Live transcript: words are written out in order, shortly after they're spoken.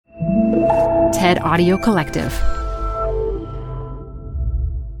TED Audio Collective.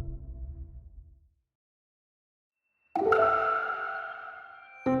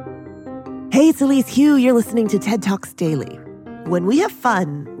 Hey, it's Elise Hu. You're listening to TED Talks Daily. When we have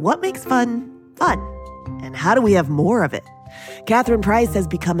fun, what makes fun fun? And how do we have more of it? Catherine Price has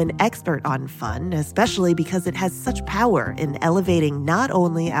become an expert on fun, especially because it has such power in elevating not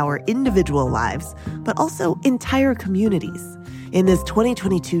only our individual lives, but also entire communities. In this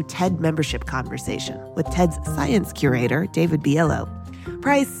 2022 TED membership conversation with TED's science curator, David Biello,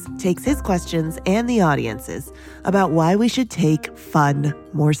 Price takes his questions and the audience's about why we should take fun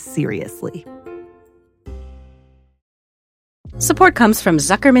more seriously. Support comes from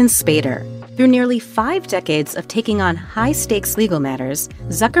Zuckerman Spader. Through nearly 5 decades of taking on high-stakes legal matters,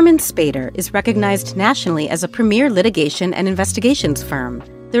 Zuckerman Spader is recognized nationally as a premier litigation and investigations firm.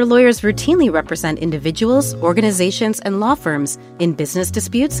 Their lawyers routinely represent individuals, organizations, and law firms in business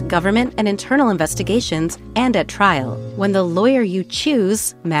disputes, government and internal investigations, and at trial, when the lawyer you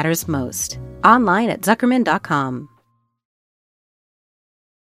choose matters most. Online at Zuckerman.com.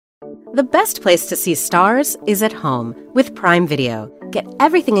 The best place to see stars is at home with Prime Video. Get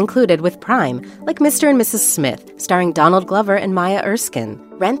everything included with Prime, like Mr. and Mrs. Smith, starring Donald Glover and Maya Erskine.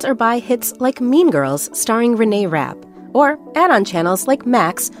 Rent or buy hits like Mean Girls, starring Renee Rapp. Or add-on channels like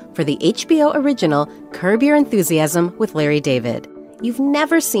Max for the HBO original Curb Your Enthusiasm with Larry David. You've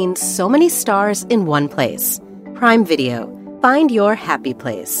never seen so many stars in one place. Prime Video. Find your happy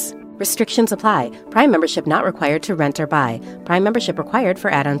place. Restrictions apply. Prime membership not required to rent or buy. Prime membership required for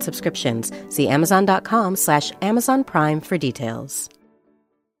add-on subscriptions. See Amazon.com/Amazon Prime for details.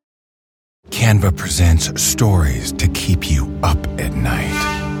 Canva presents stories to keep you up at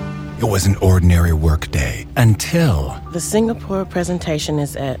night. It was an ordinary workday until... The Singapore presentation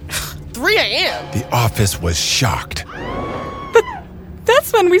is at 3 a.m. The office was shocked. But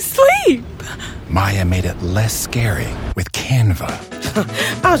that's when we sleep. Maya made it less scary with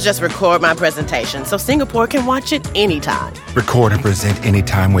Canva. I'll just record my presentation so Singapore can watch it anytime. Record and present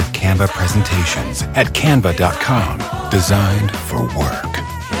anytime with Canva presentations at canva.com. Designed for work.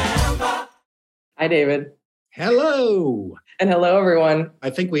 Hi, David. Hello. And hello, everyone. I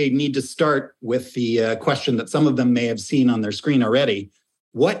think we need to start with the question that some of them may have seen on their screen already.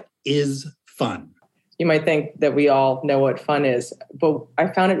 What is fun? You might think that we all know what fun is, but I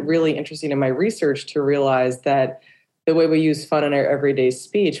found it really interesting in my research to realize that the way we use fun in our everyday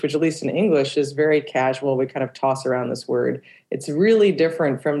speech, which at least in English is very casual, we kind of toss around this word. It's really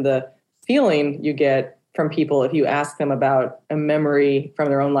different from the feeling you get from people if you ask them about a memory from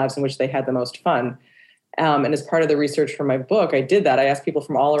their own lives in which they had the most fun. And as part of the research for my book, I did that. I asked people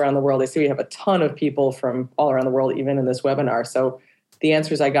from all around the world. I see we have a ton of people from all around the world, even in this webinar. So the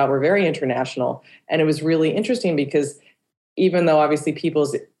answers I got were very international. And it was really interesting because even though obviously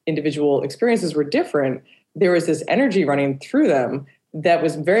people's individual experiences were different, there was this energy running through them that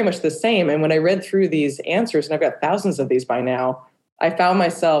was very much the same. And when I read through these answers, and I've got thousands of these by now, I found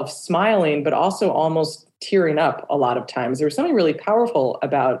myself smiling, but also almost tearing up a lot of times. There was something really powerful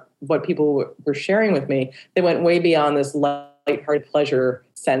about what people were sharing with me that went way beyond this lighthearted pleasure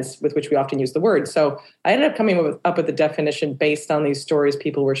sense with which we often use the word. So I ended up coming up with a definition based on these stories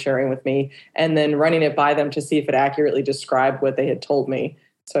people were sharing with me and then running it by them to see if it accurately described what they had told me.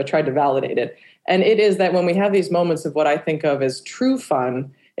 So I tried to validate it. And it is that when we have these moments of what I think of as true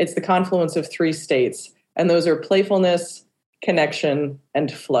fun, it's the confluence of 3 states. And those are playfulness, connection,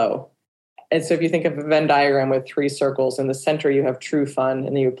 and flow. And so if you think of a Venn diagram with 3 circles, in the center you have true fun,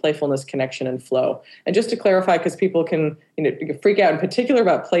 and then you have playfulness, connection, and flow. And just to clarify, because people can freak out in particular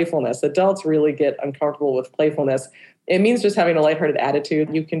about playfulness, adults really get uncomfortable with playfulness. It means just having a lighthearted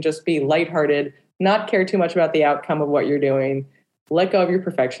attitude. You can just be lighthearted, not care too much about the outcome of what you're doing, let go of your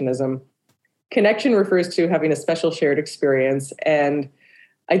perfectionism. Connection refers to having a special shared experience, and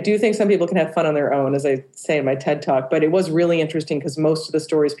I do think some people can have fun on their own, as I say in my TED Talk, but it was really interesting because most of the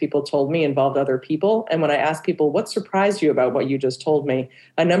stories people told me involved other people. And when I asked people, what surprised you about what you just told me?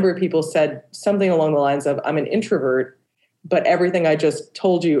 A number of people said something along the lines of, I'm an introvert, but everything I just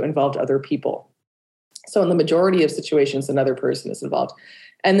told you involved other people. So in the majority of situations, another person is involved.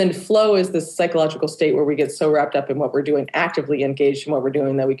 And then flow is this psychological state where we get so wrapped up in what we're doing, actively engaged in what we're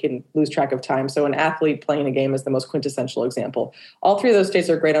doing, that we can lose track of time. So an athlete playing a game is the most quintessential example. All 3 of those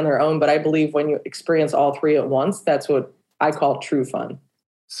states are great on their own, but I believe when you experience all 3 at once, that's what I call true fun.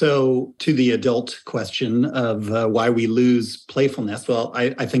 So to the adult question of why we lose playfulness, well,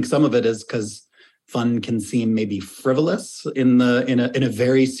 I think some of it is because fun can seem maybe frivolous in a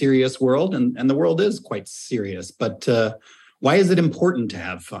very serious world, and the world is quite serious. But why is it important to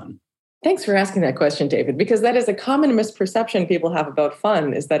have fun? Thanks for asking that question, David, because that is a common misperception people have about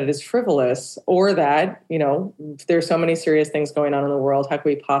fun, is that it is frivolous, or that, there's so many serious things going on in the world. How could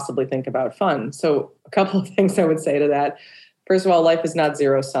we possibly think about fun? So a couple of things I would say to that. First of all, life is not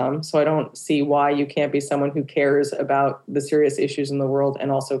zero sum. So I don't see why you can't be someone who cares about the serious issues in the world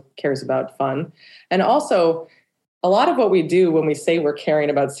and also cares about fun. And also, a lot of what we do when we say we're caring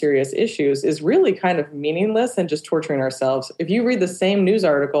about serious issues is really kind of meaningless and just torturing ourselves. If you read the same news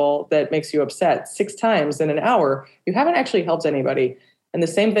article that makes you upset 6 times in an hour, you haven't actually helped anybody. And the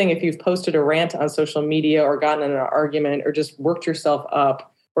same thing if you've posted a rant on social media or gotten in an argument or just worked yourself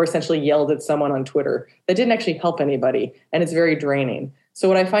up or essentially yelled at someone on Twitter. That didn't actually help anybody, and it's very draining. So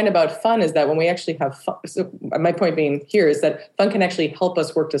what I find about fun is that when we actually have fun, so my point being here is that fun can actually help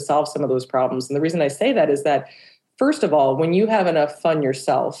us work to solve some of those problems. And the reason I say that is that, first of all, when you have enough fun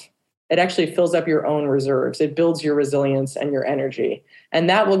yourself, it actually fills up your own reserves. It builds your resilience and your energy. And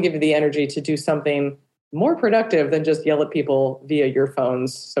that will give you the energy to do something more productive than just yell at people via your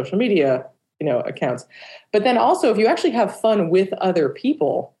phone's social media, accounts. But then also, if you actually have fun with other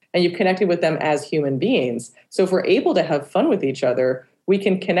people and you've connected with them as human beings, so if we're able to have fun with each other, we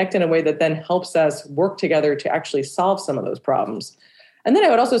can connect in a way that then helps us work together to actually solve some of those problems. And then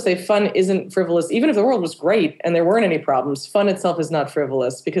I would also say fun isn't frivolous. Even if the world was great and there weren't any problems, fun itself is not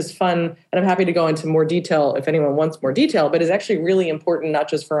frivolous, because fun, and I'm happy to go into more detail if anyone wants more detail, but is actually really important, not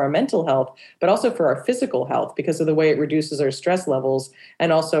just for our mental health, but also for our physical health, because of the way it reduces our stress levels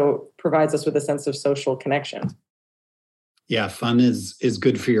and also provides us with a sense of social connection. Yeah, fun is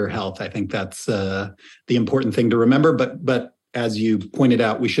good for your health. I think that's the important thing to remember. But as you pointed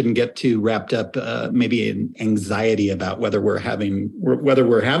out, we shouldn't get too wrapped up maybe in anxiety about whether we're having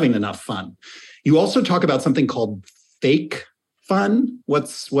enough fun. You also talk about something called fake fun.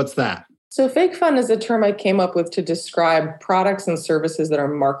 What's that? So fake fun is a term I came up with to describe products and services that are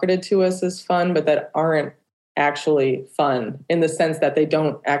marketed to us as fun, but that aren't actually fun, in the sense that they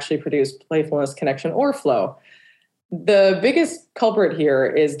don't actually produce playfulness, connection, or flow. The biggest culprit here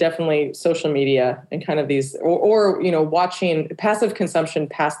is definitely social media and kind of these, or watching passive consumption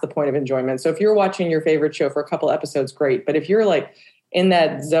past the point of enjoyment. So if you're watching your favorite show for a couple episodes, great. But if you're like in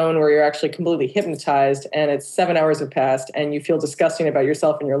that zone where you're actually completely hypnotized and it's 7 hours have passed and you feel disgusting about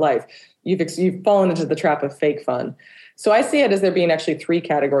yourself and your life, you've fallen into the trap of fake fun. So I see it as there being actually 3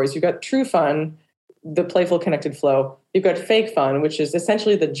 categories. You've got true fun, the playful connected flow. You've got fake fun, which is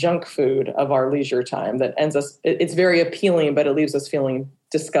essentially the junk food of our leisure time that it's very appealing, but it leaves us feeling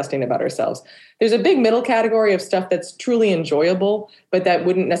disgusting about ourselves. There's a big middle category of stuff that's truly enjoyable, but that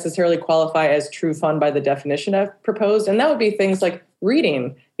wouldn't necessarily qualify as true fun by the definition I've proposed. And that would be things like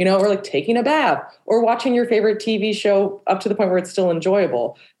reading, or like taking a bath or watching your favorite TV show up to the point where it's still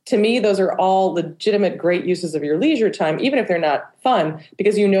enjoyable. To me, those are all legitimate, great uses of your leisure time, even if they're not fun,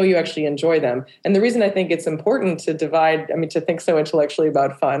 because you actually enjoy them. And the reason I think it's important to think so intellectually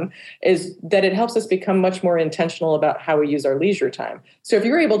about fun is that it helps us become much more intentional about how we use our leisure time. So if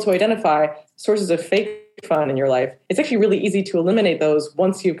you're able to identify sources of fake fun in your life, it's actually really easy to eliminate those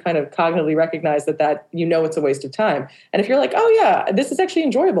once you kind of cognitively recognize that it's a waste of time. And if you're like, oh yeah, this is actually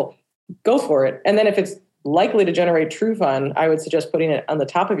enjoyable, go for it. And then if it's likely to generate true fun, I would suggest putting it on the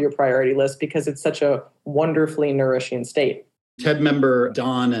top of your priority list, because it's such a wonderfully nourishing state. TED member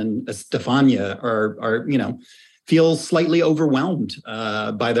Don and Stefania are feel slightly overwhelmed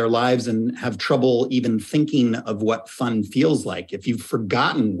by their lives and have trouble even thinking of what fun feels like. If you've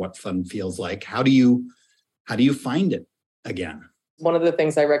forgotten what fun feels like, how do you find it again? One of the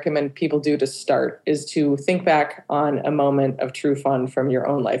things I recommend people do to start is to think back on a moment of true fun from your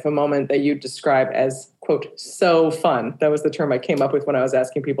own life, a moment that you describe as, quote, so fun. That was the term I came up with when I was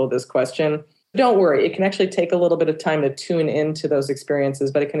asking people this question. Don't worry, it can actually take a little bit of time to tune into those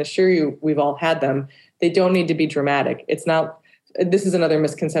experiences, but I can assure you we've all had them. They don't need to be dramatic. This is another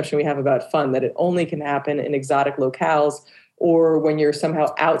misconception we have about fun, that it only can happen in exotic locales or when you're somehow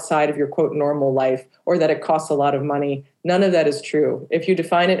outside of your, quote, normal life, or that it costs a lot of money. None of that is true. If you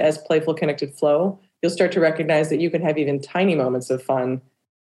define it as playful connected flow, you'll start to recognize that you can have even tiny moments of fun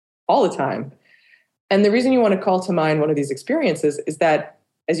all the time. And the reason you want to call to mind one of these experiences is that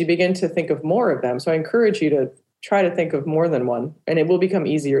as you begin to think of more of them, so I encourage you to try to think of more than one, and it will become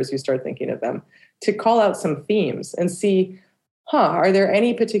easier as you start thinking of them, to call out some themes and see, are there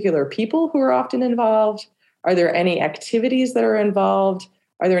any particular people who are often involved? Are there any activities that are involved?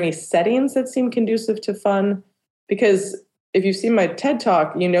 Are there any settings that seem conducive to fun? Because if you've seen my TED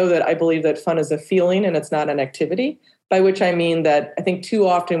Talk, you know that I believe that fun is a feeling and it's not an activity, by which I mean that I think too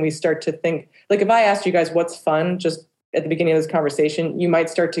often we start to think, like if I asked you guys what's fun, just at the beginning of this conversation, you might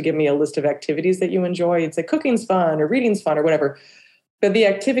start to give me a list of activities that you enjoy. You'd say cooking's fun or reading's fun or whatever. But the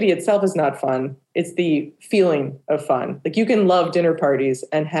activity itself is not fun. It's the feeling of fun. Like you can love dinner parties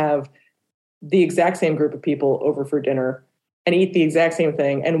and have the exact same group of people over for dinner and eat the exact same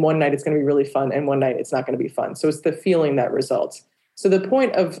thing. And one night it's going to be really fun and one night it's not going to be fun. So it's the feeling that results. So the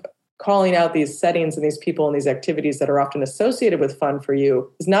point of calling out these settings and these people and these activities that are often associated with fun for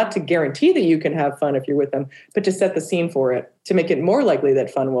you is not to guarantee that you can have fun if you're with them, but to set the scene for it, to make it more likely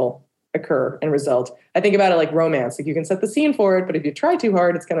that fun will occur and result. I think about it like romance. Like you can set the scene for it, but if you try too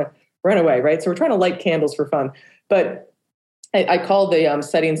hard, it's going to run away, right? So we're trying to light candles for fun. But I call the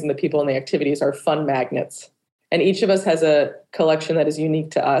settings and the people and the activities are fun magnets. And each of us has a collection that is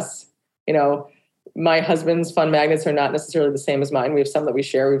unique to us. You know, my husband's fun magnets are not necessarily the same as mine. We have some that we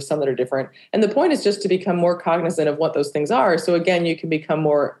share. We have some that are different. And the point is just to become more cognizant of what those things are. So again, you can become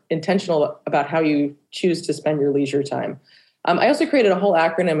more intentional about how you choose to spend your leisure time. I also created a whole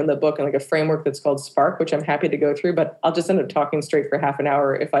acronym in the book and like a framework that's called SPARK, which I'm happy to go through, but I'll just end up talking straight for half an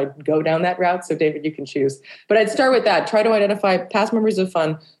hour if I go down that route. So David, you can choose. But I'd start with that. Try to identify past memories of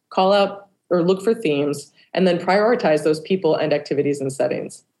fun, call out or look for themes, and then prioritize those people and activities and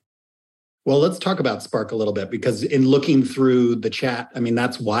settings. Well, let's talk about Spark a little bit, because in looking through the chat, I mean,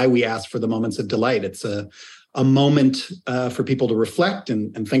 that's why we ask for the moments of delight. It's a moment for people to reflect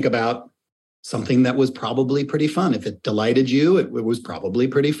and think about something that was probably pretty fun. If it delighted you, it was probably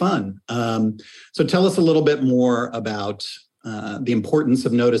pretty fun. So tell us a little bit more about the importance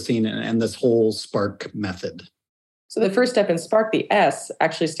of noticing and this whole Spark method. So the first step in Spark, the S,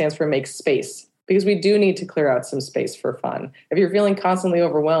 actually stands for make space, because we do need to clear out some space for fun. If you're feeling constantly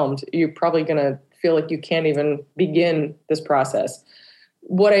overwhelmed, you're probably going to feel like you can't even begin this process.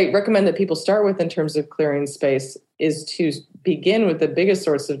 What I recommend that people start with in terms of clearing space is to begin with the biggest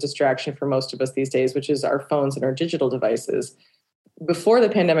source of distraction for most of us these days, which is our phones and our digital devices. Before the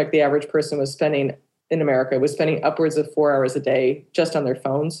pandemic, the average person in America was spending upwards of 4 hours a day just on their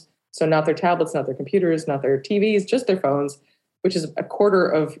phones. So not their tablets, not their computers, not their TVs, just their phones, which is a quarter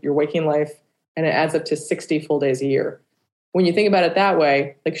of your waking life. And it adds up to 60 full days a year. When you think about it that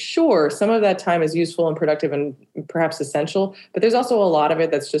way, like, sure, some of that time is useful and productive and perhaps essential, but there's also a lot of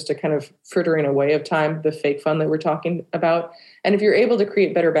it that's just a kind of frittering away of time, the fake fun that we're talking about. And if you're able to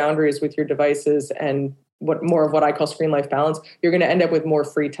create better boundaries with your devices and more of what I call screen life balance, you're going to end up with more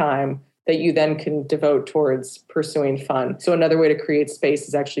free time that you then can devote towards pursuing fun. So another way to create space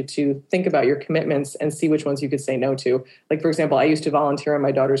is actually to think about your commitments and see which ones you could say no to. Like, for example, I used to volunteer on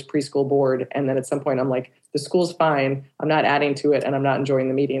my daughter's preschool board. And then at some point I'm like, the school's fine. I'm not adding to it and I'm not enjoying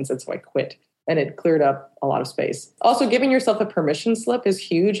the meetings. And so I quit. And it cleared up a lot of space. Also, giving yourself a permission slip is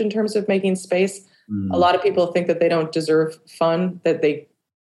huge in terms of making space. A lot of people think that they don't deserve fun, that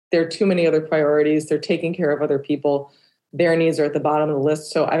there are too many other priorities. They're taking care of other people. Their needs are at the bottom of the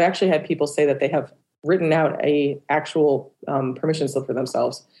list. So I've actually had people say that they have written out a actual permission slip for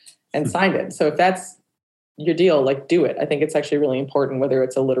themselves and signed it. So if that's your deal, like, do it. I think it's actually really important, whether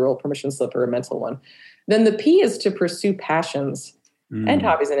it's a literal permission slip or a mental one. Then the P is to pursue passions and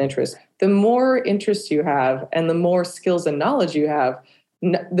hobbies and interests. The more interests you have and the more skills and knowledge you have,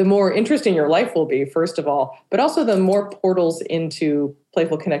 the more interesting your life will be, first of all, but also the more portals into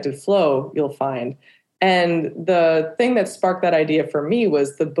playful connected flow you'll find. And the thing that sparked that idea for me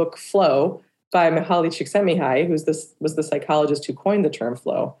was the book Flow by Mihaly Csikszentmihalyi, who was the psychologist who coined the term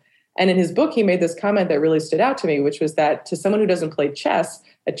flow. And in his book, he made this comment that really stood out to me, which was that to someone who doesn't play chess,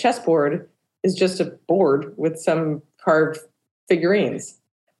 a chessboard is just a board with some carved figurines.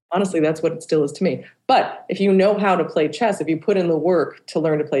 Honestly, that's what it still is to me. But if you know how to play chess, if you put in the work to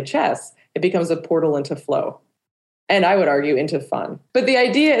learn to play chess, it becomes a portal into flow. And I would argue into fun. But the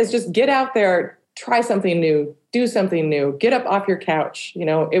idea is just get out there, try something new, do something new, get up off your couch. You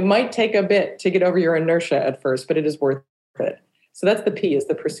know, it might take a bit to get over your inertia at first, but it is worth it. So that's the P, is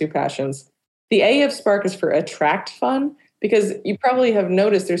the pursue passions. The A of Spark is for attract fun, because you probably have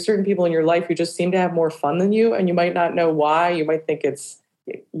noticed there's certain people in your life who just seem to have more fun than you, and you might not know why. You might think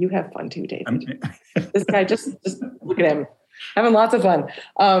you have fun too, David. This guy, just look at him, having lots of fun.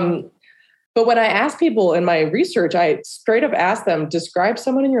 But when I ask people in my research, I straight up ask them, describe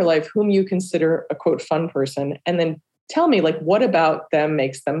someone in your life whom you consider a, quote, fun person, and then tell me, like, what about them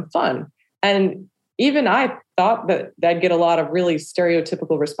makes them fun? And even I thought that I'd get a lot of really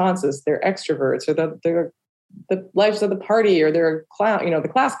stereotypical responses. They're extroverts, or they're the lives of the party, or they're clown, the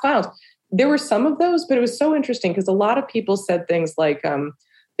class clowns. There were some of those, but it was so interesting because a lot of people said things like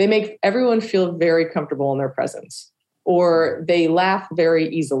they make everyone feel very comfortable in their presence, or they laugh very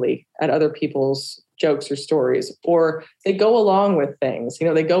easily at other people's jokes or stories, or they go along with things,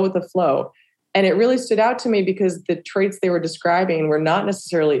 they go with the flow. And it really stood out to me because the traits they were describing were not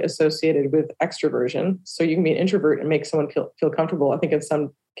necessarily associated with extroversion. So you can be an introvert and make someone feel comfortable. I think in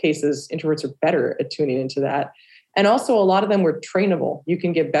some cases, introverts are better at tuning into that. And also a lot of them were trainable. You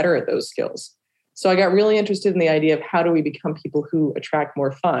can get better at those skills. So I got really interested in the idea of how do we become people who attract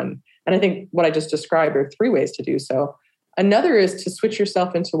more fun? And I think what I just described are 3 ways to do so. Another is to switch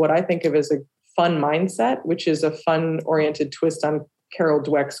yourself into what I think of as a fun mindset, which is a fun-oriented twist on Carol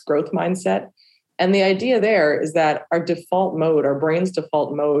Dweck's growth mindset. And the idea there is that our default mode, our brain's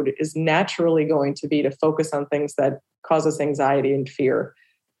default mode, is naturally going to be to focus on things that cause us anxiety and fear,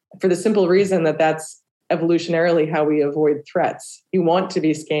 for the simple reason that that's evolutionarily how we avoid threats. You want to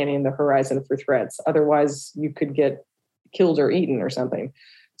be scanning the horizon for threats. Otherwise, you could get killed or eaten or something.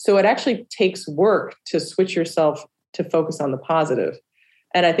 So it actually takes work to switch yourself to focus on the positive.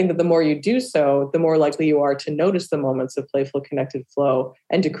 And I think that the more you do so, the more likely you are to notice the moments of playful connected flow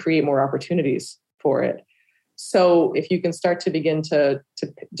and to create more opportunities for it. So if you can start to begin to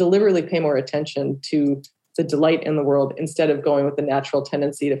deliberately pay more attention to the delight in the world instead of going with the natural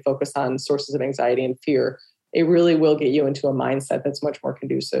tendency to focus on sources of anxiety and fear, it really will get you into a mindset that's much more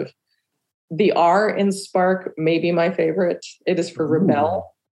conducive. The R in Spark may be my favorite. It is for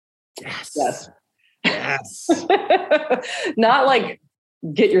rebel. Yes. Not like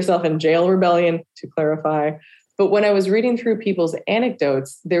get yourself in jail rebellion, to clarify. But when I was reading through people's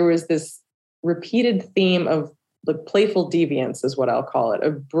anecdotes, there was this repeated theme of the playful deviance, is what I'll call it,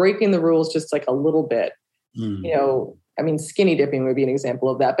 of breaking the rules just like a little bit. You know, I mean, skinny dipping would be an example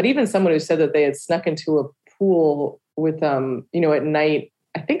of that. But even someone who said that they had snuck into a pool with, you know, at night,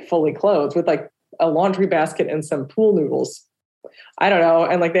 I think fully clothed, with like a laundry basket and some pool noodles. I don't know.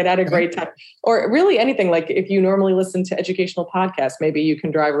 And like they'd had a great time. Or really anything. Like if you normally listen to educational podcasts, maybe you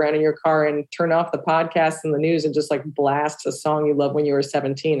can drive around in your car and turn off the podcast and the news and just like blast a song you loved when you were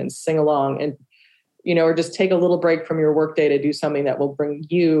 17 and sing along, and, you know, or just take a little break from your workday to do something that will bring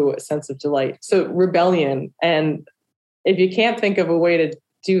you a sense of delight. So rebellion. And if you can't think of a way to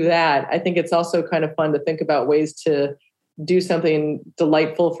do that, I think it's also kind of fun to think about ways to do something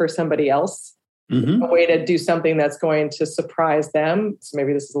delightful for somebody else. A way to do something that's going to surprise them. So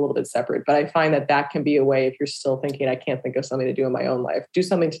maybe this is a little bit separate, but I find that that can be a way, if you're still thinking, I can't think of something to do in my own life, do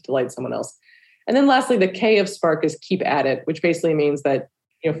something to delight someone else. And then lastly, the K of Spark is keep at it, which basically means that,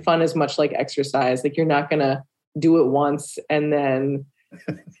 you know, fun is much like exercise. Like you're not going to do it once and then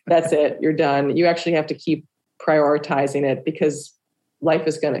that's it, you're done. You actually have to keep prioritizing it, because life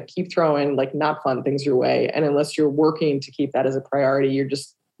is going to keep throwing like not fun things your way. And unless you're working to keep that as a priority,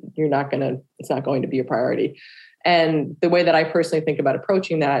 it's not going to be a priority. And the way that I personally think about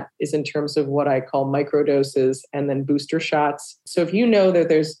approaching that is in terms of what I call microdoses and then booster shots. So if you know that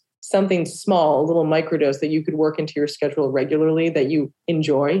there's something small, a little microdose that you could work into your schedule regularly that you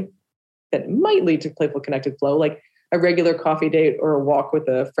enjoy, that might lead to playful connected flow, like a regular coffee date or a walk with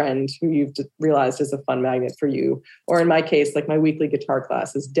a friend who you've realized is a fun magnet for you. Or in my case, like my weekly guitar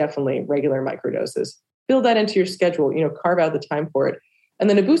class is definitely regular microdoses. Build that into your schedule, you know, carve out the time for it. And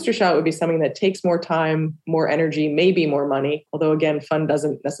then a booster shot would be something that takes more time, more energy, maybe more money. Although again, fun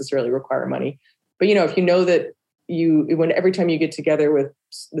doesn't necessarily require money. But you know, if you know that when every time you get together with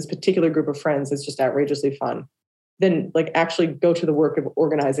this particular group of friends, it's just outrageously fun, then like actually go to the work of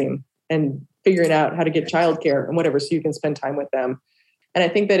organizing and figuring out how to get childcare and whatever, so you can spend time with them. And I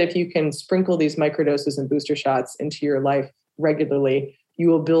think that if you can sprinkle these microdoses and booster shots into your life regularly, you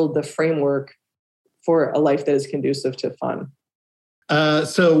will build the framework for a life that is conducive to fun.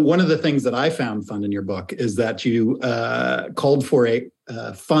 So one of the things that I found fun in your book is that you called for a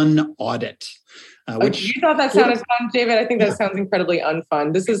fun audit. Which you thought that sounded fun, David? I think that sounds incredibly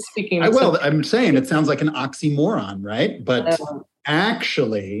unfun. This is speaking. I'm saying it sounds like an oxymoron, right? But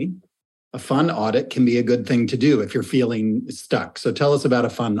actually, a fun audit can be a good thing to do if you're feeling stuck. So tell us about a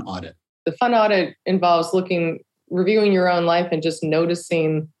fun audit. The fun audit involves reviewing your own life and just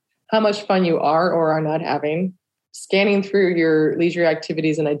noticing how much fun you are or are not having, scanning through your leisure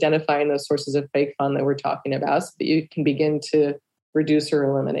activities and identifying those sources of fake fun that we're talking about so that you can begin to reduce or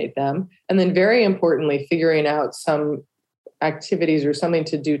eliminate them. And then very importantly, figuring out some activities or something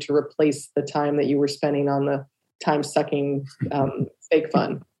to do to replace the time that you were spending on the time-sucking fake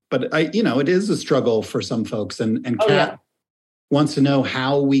fun. But it is a struggle for some folks. And Kat wants to know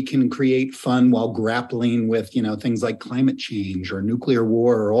how we can create fun while grappling with, things like climate change or nuclear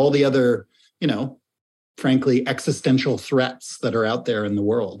war or all the other, frankly, existential threats that are out there in the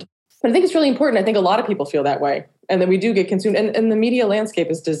world. But I think it's really important. I think a lot of people feel that way. And then we do get consumed. And the media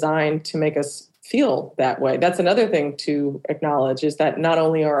landscape is designed to make us feel that way. That's another thing to acknowledge, is that not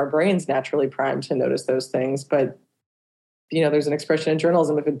only are our brains naturally primed to notice those things, but there's an expression in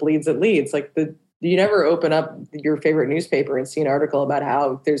journalism, if it bleeds, it leads. Like you never open up your favorite newspaper and see an article about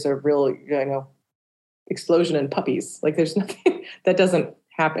how there's a real, explosion in puppies. Like there's nothing that doesn't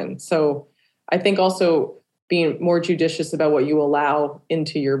happen. So I think also being more judicious about what you allow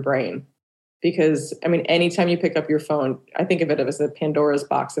into your brain, because anytime you pick up your phone, I think of it as a Pandora's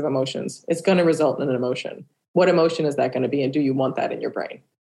box of emotions. It's going to result in an emotion. What emotion is that going to be? And do you want that in your brain?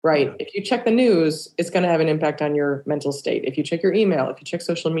 Right. Yeah. If you check the news, it's going to have an impact on your mental state. If you check your email, if you check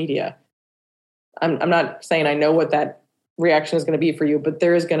social media, I'm not saying I know what that reaction is going to be for you, but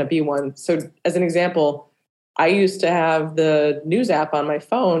there is going to be one. So as an example, I used to have the news app on my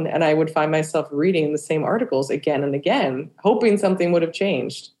phone, and I would find myself reading the same articles again and again, hoping something would have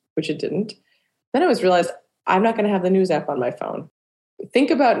changed, which it didn't. Then I realized I'm not going to have the news app on my phone.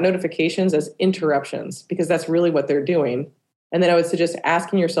 Think about notifications as interruptions, because that's really what they're doing. And then I would suggest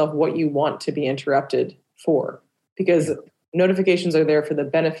asking yourself what you want to be interrupted for, because notifications are there for the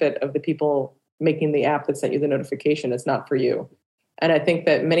benefit of the people making the app that sent you the notification. It's not for you. And I think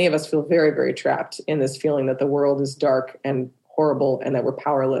that many of us feel very, very trapped in this feeling that the world is dark and horrible and that we're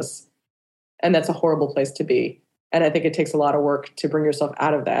powerless. And that's a horrible place to be. And I think it takes a lot of work to bring yourself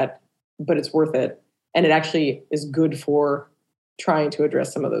out of that, but it's worth it. And it actually is good for trying to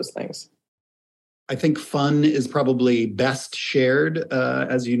address some of those things. I think fun is probably best shared,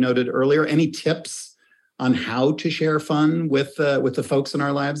 as you noted earlier. Any tips on how to share fun with the folks in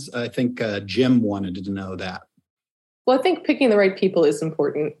our lives? I think Jim wanted to know that. Well, I think picking the right people is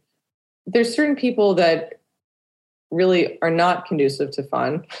important. There's certain people that really are not conducive to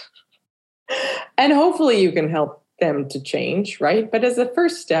fun. And hopefully you can help them to change, right? But as a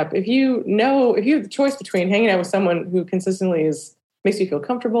first step, if you have the choice between hanging out with someone who consistently makes you feel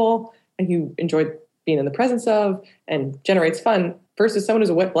comfortable and you enjoy being in the presence of and generates fun versus someone who's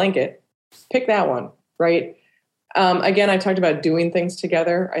a wet blanket, pick that one, right? Again, I talked about doing things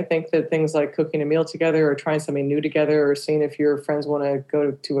together. I think that things like cooking a meal together or trying something new together or seeing if your friends want to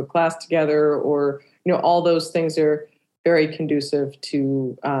go to a class together or, all those things are very conducive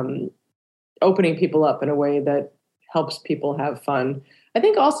to opening people up in a way that helps people have fun. I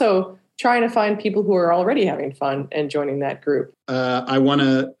think also trying to find people who are already having fun and joining that group. I want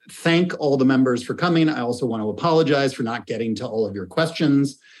to thank all the members for coming. I also want to apologize for not getting to all of your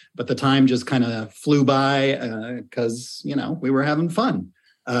questions, but the time just kind of flew by because, we were having fun.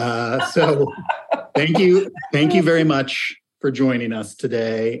 So thank you. Thank you very much for joining us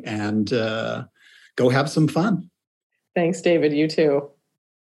today, and go have some fun. Thanks, David. You too.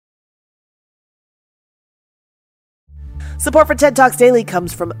 Support for TED Talks Daily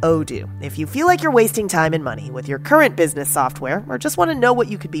comes from Odoo. If you feel like you're wasting time and money with your current business software or just want to know what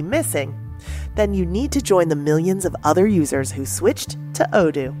you could be missing, then you need to join the millions of other users who switched to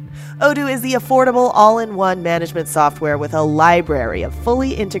Odoo. Odoo is the affordable all-in-one management software with a library of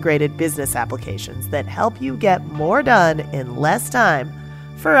fully integrated business applications that help you get more done in less time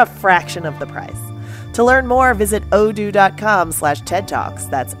for a fraction of the price. To learn more, visit odoo.com/TED Talks.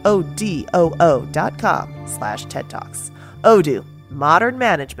 That's ODOO.com/TED Talks. Odoo, modern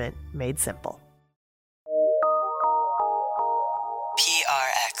management made simple.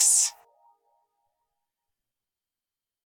 PRX.